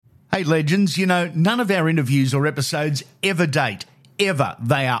Hey, legends, you know, none of our interviews or episodes ever date. Ever.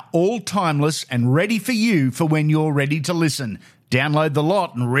 They are all timeless and ready for you for when you're ready to listen. Download the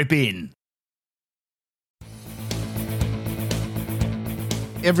lot and rip in.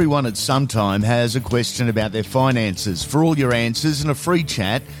 Everyone at some time has a question about their finances. For all your answers and a free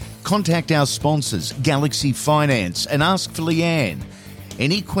chat, contact our sponsors, Galaxy Finance, and ask for Leanne.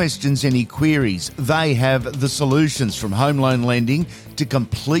 Any questions, any queries, they have the solutions, from home loan lending to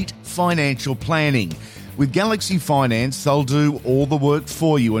complete financial planning. With Galaxy Finance, they'll do all the work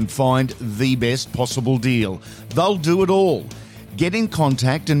for you and find the best possible deal. They'll do it all. Get in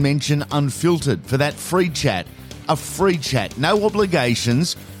contact and mention Unfiltered for that free chat. A free chat, no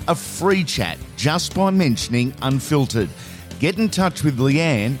obligations, a free chat just by mentioning Unfiltered. Get in touch with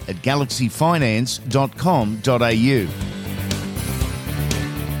Leanne at galaxyfinance.com.au.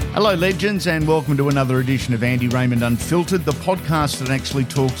 Hello, legends, and welcome to another edition of Andy Raymond Unfiltered, the podcast that actually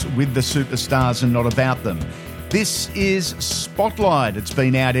talks with the superstars and not about them. This is Spotlight. It's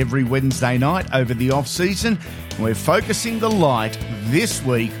been out every Wednesday night over the off-season. We're focusing the light this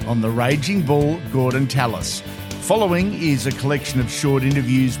week on the Raging Bull, Gordon Tallis. Following is a collection of short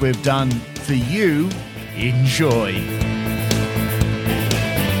interviews we've done for you. Enjoy.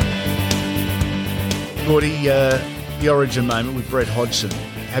 Gordy, the origin moment with Brett Hodgson.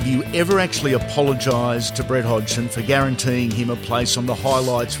 Have you ever actually apologised to Brett Hodgson for guaranteeing him a place on the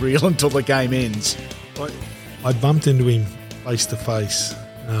highlights reel until the game ends? I bumped into him face to face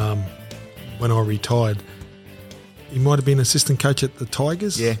when I retired. He might have been assistant coach at the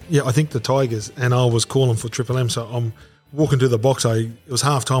Tigers. Yeah, I think the Tigers. And I was calling for Triple M. So I'm walking to the box. It was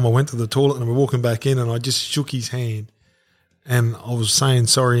half time. I went to the toilet and we're walking back in, and I just shook his hand. And I was saying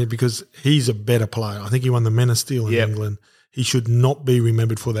sorry because he's a better player. I think he won the Men of Steel in England. He should not be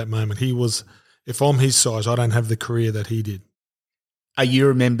remembered for that moment. He was, if I'm his size, I don't have the career that he did. Are you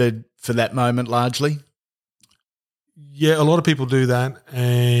remembered for that moment largely? Yeah, a lot of people do that,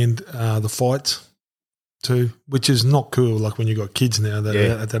 and the fights too, which is not cool. Like when you got kids now that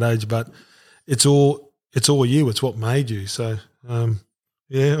are at that age, but it's all you. It's what made you. So I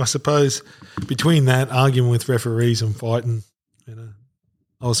suppose between that, arguing with referees and fighting,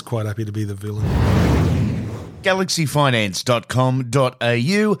 I was quite happy to be the villain.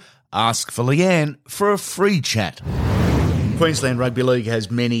 galaxyfinance.com.au. Ask for Leanne for a free chat. Queensland Rugby League has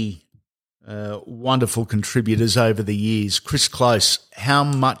many wonderful contributors over the years. Chris Close, how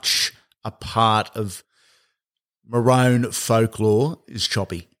much a part of Maroon folklore is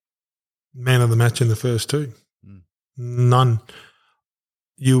Choppy? Man of the match in the first two. None.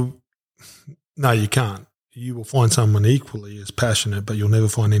 No, you can't. You will find someone equally as passionate, but you'll never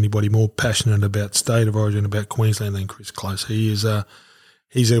find anybody more passionate about State of Origin, about Queensland than Chris Close. He's a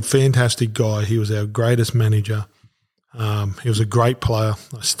fantastic guy. He was our greatest manager. He was a great player.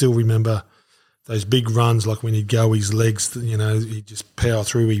 I still remember those big runs, like when he'd go his legs, he'd just power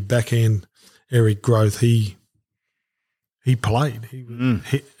through. He backhand Eric Growth. He played. And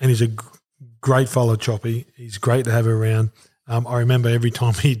he's a great fellow, Choppy. He's great to have around. I remember every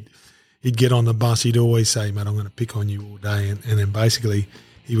time he'd get on the bus, he'd always say, mate, I'm going to pick on you all day. And then basically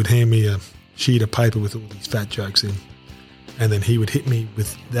he would hand me a sheet of paper with all these fat jokes in. And then he would hit me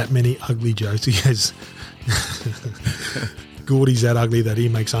with that many ugly jokes. He goes, Gordy's that ugly that he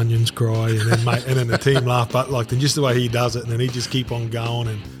makes onions cry. And then the team laugh. But just the way he does it. And then he'd just keep on going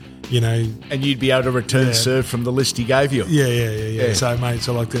and, And you'd be able to return serve from the list he gave you. Yeah. So, mate,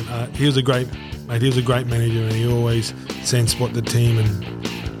 he was a great manager, and he always sensed what the team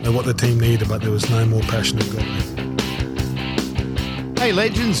what the team needed, but there was no more passionate guy. Hey,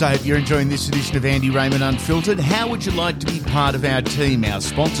 legends, I hope you're enjoying this edition of Andy Raymond Unfiltered. How would you like to be part of our team? Our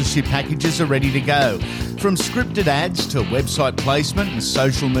sponsorship packages are ready to go. From scripted ads to website placement and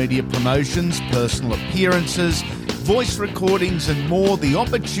social media promotions, personal appearances, voice recordings and more, the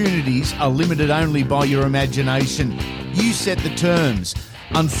opportunities are limited only by your imagination. You set the terms.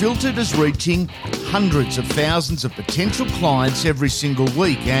 Unfiltered is reaching hundreds of thousands of potential clients every single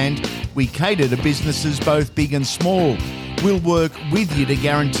week, and we cater to businesses both big and small. We'll work with you to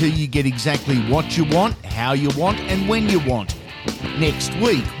guarantee you get exactly what you want, how you want, and when you want. Next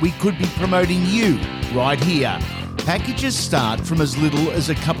week, we could be promoting you right here. Packages start from as little as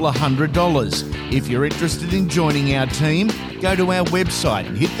a couple of $100. If you're interested in joining our team, go to our website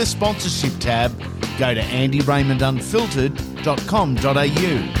and hit the sponsorship tab. Go to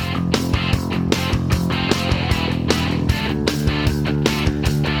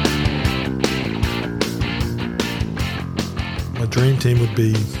My dream team would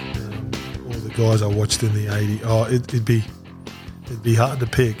be all the guys I watched in the 80s. Oh, it'd be hard to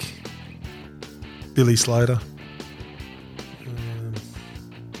pick. Billy Slater,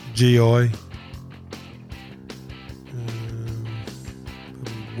 GI.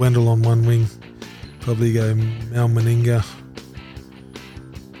 Wendell on one wing. Probably go Mal Meninga.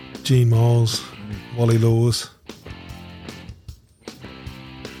 Gene Miles. Wally Lawes.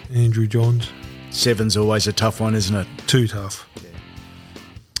 Andrew Johns. 7's always a tough one, isn't it? Too tough.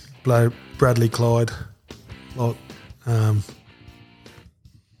 Yeah. Bradley Clyde. Like, I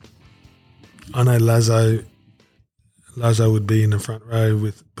know Lazo would be in the front row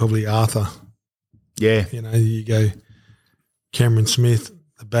with probably Arthur. Yeah. You know, you go Cameron Smith,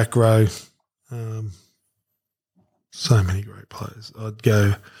 the back row. So many great players. I'd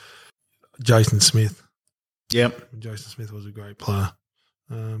go Jason Smith. Yep. Jason Smith was a great player.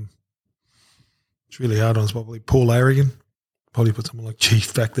 It's really hard on us, probably Paul Aragon. Probably put someone like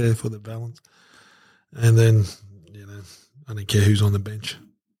Chief back there for the balance. And then, you know, I don't care who's on the bench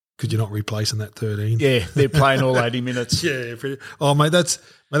because you're not replacing that 13. Yeah, they're playing all 80 minutes. Yeah. Oh, mate, that's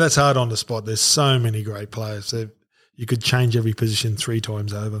hard on the spot. There's so many great players. You could change every position 3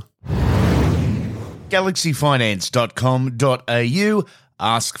 times over. galaxyfinance.com.au.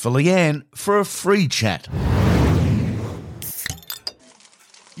 Ask for Leanne for a free chat.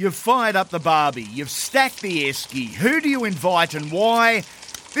 You've fired up the Barbie. You've stacked the esky. Who do you invite and why?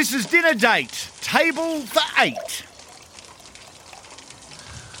 This is Dinner Date, table for 8.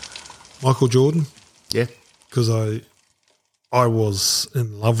 Michael Jordan. Yeah. Because I was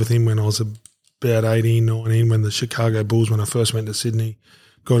in love with him when I was about 18, 19, when the Chicago Bulls, when I first went to Sydney,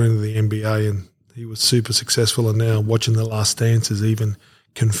 got into the NBA, and he was super successful. And now watching The Last Dance has even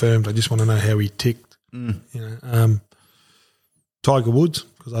confirmed. I just want to know how he ticked. You know, Tiger Woods,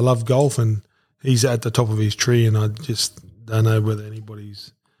 because I love golf, and he's at the top of his tree, and I just don't know whether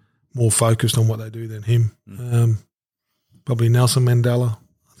anybody's more focused on what they do than him. Probably Nelson Mandela.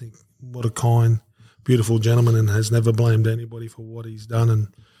 I think what a kind, beautiful gentleman, and has never blamed anybody for what he's done and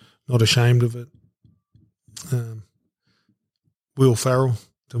not ashamed of it. Will Ferrell,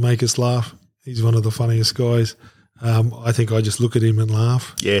 to make us laugh. He's one of the funniest guys. I think I just look at him and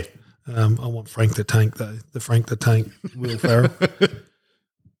laugh. Yeah. I want Frank the Tank, though. The Frank the Tank, Will Ferrell.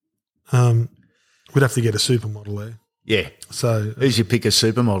 We'd have to get a supermodel there. Yeah. So who's your pick of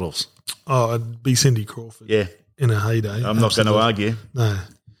supermodels? Oh, it'd be Cindy Crawford. Yeah. In her heyday. I'm not going to argue. No.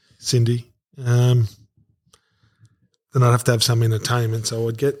 Cindy. Then I'd have to have some entertainment, so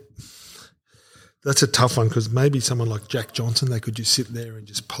I'd get – that's a tough one because maybe someone like Jack Johnson, they could just sit there and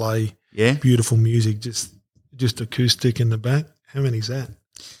just play beautiful music, just acoustic in the back. How many's that?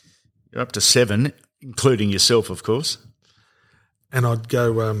 You're up to 7, including yourself, of course. And I'd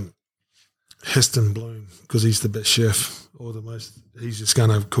go Heston Bloom because he's the best chef or the most – he's just going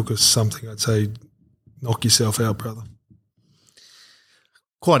to cook us something. I'd say knock yourself out, brother.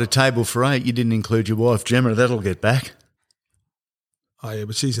 Quite a table for 8. You didn't include your wife, Gemma. That'll get back. Oh, yeah,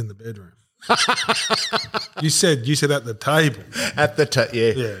 but she's in the bedroom. You said at the table. At the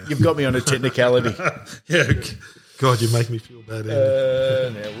yeah. You've got me on a technicality. Yeah. God, you make me feel bad. Now,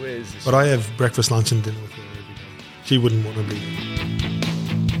 where's this? But I have breakfast, lunch and dinner with her every day. She wouldn't want to be there.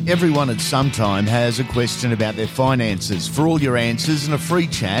 Everyone at some time has a question about their finances. For all your answers and a free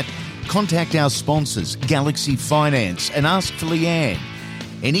chat, contact our sponsors, Galaxy Finance, and ask for Leanne.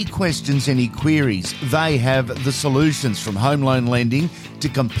 Any questions, any queries, they have the solutions, from home loan lending to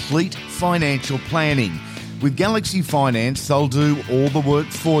complete financial planning. With Galaxy Finance, they'll do all the work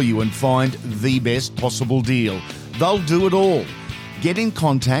for you and find the best possible deal. They'll do it all. Get in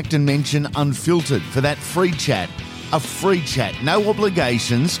contact and mention Unfiltered for that free chat. A free chat, no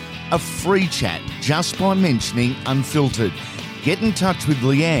obligations, a free chat just by mentioning Unfiltered. Get in touch with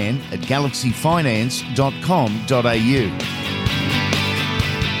Leanne at galaxyfinance.com.au.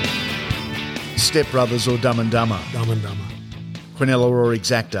 Step Brothers or Dumb and Dumber? Dumb and Dumber. Quinella or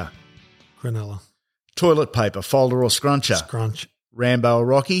Exacta? Quinella. Toilet paper, folder or scruncher? Scrunch. Rambo or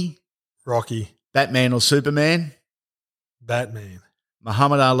Rocky? Rocky. Batman or Superman? Batman.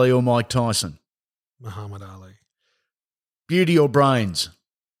 Muhammad Ali or Mike Tyson? Muhammad Ali. Beauty or brains?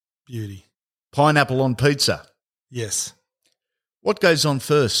 Beauty. Pineapple on pizza? Yes. What goes on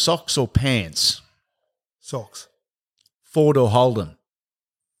first, socks or pants? Socks. Ford or Holden?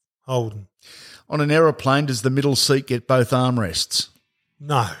 Holden. On an aeroplane, does the middle seat get both armrests?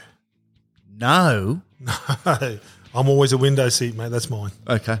 No. No? No. I'm always a window seat, mate. That's mine.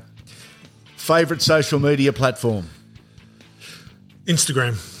 Okay. Favourite social media platform?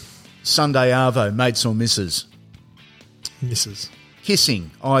 Instagram. Sunday Arvo, mates or misses? Misses.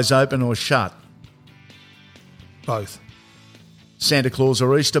 Kissing, eyes open or shut? Both. Santa Claus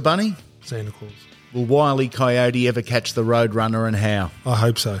or Easter Bunny? Santa Claus. Will Wile E. Coyote ever catch the Roadrunner, and how? I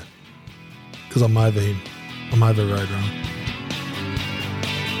hope so. Because I'm over him. I'm over Roadrunner.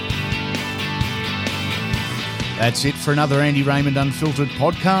 That's it for another Andy Raymond Unfiltered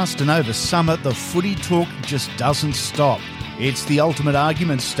podcast, and over summer the footy talk just doesn't stop. It's the ultimate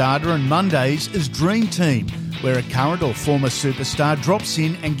argument starter, and Mondays is Dream Team, where a current or former superstar drops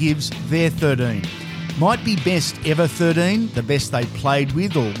in and gives their 13. Might be best ever 13, the best they played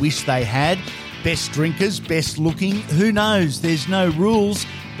with or wish they had, best drinkers, best looking, who knows, there's no rules,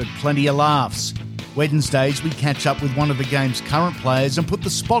 but plenty of laughs. Wednesdays we catch up with one of the game's current players and put the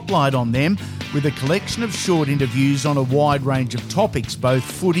spotlight on them with a collection of short interviews on a wide range of topics, both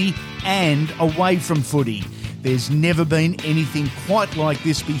footy and away from footy. There's never been anything quite like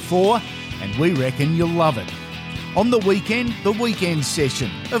this before, and we reckon you'll love it. On the weekend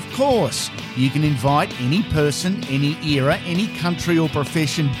session. Of course, you can invite any person, any era, any country or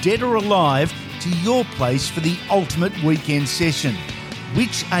profession, dead or alive, to your place for the ultimate weekend session.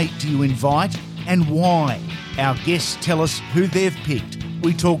 Which 8 do you invite and why? Our guests tell us who they've picked.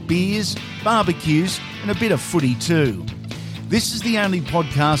 We talk beers, barbecues and a bit of footy too. This is the only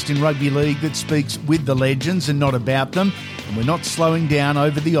podcast in rugby league that speaks with the legends and not about them, and we're not slowing down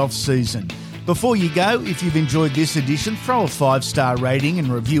over the off-season. Before you go, if you've enjoyed this edition, throw a 5-star rating and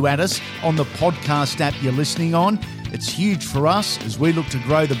review at us on the podcast app you're listening on. It's huge for us as we look to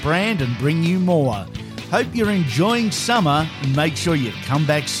grow the brand and bring you more. Hope you're enjoying summer, and make sure you come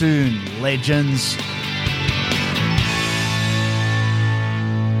back soon, legends.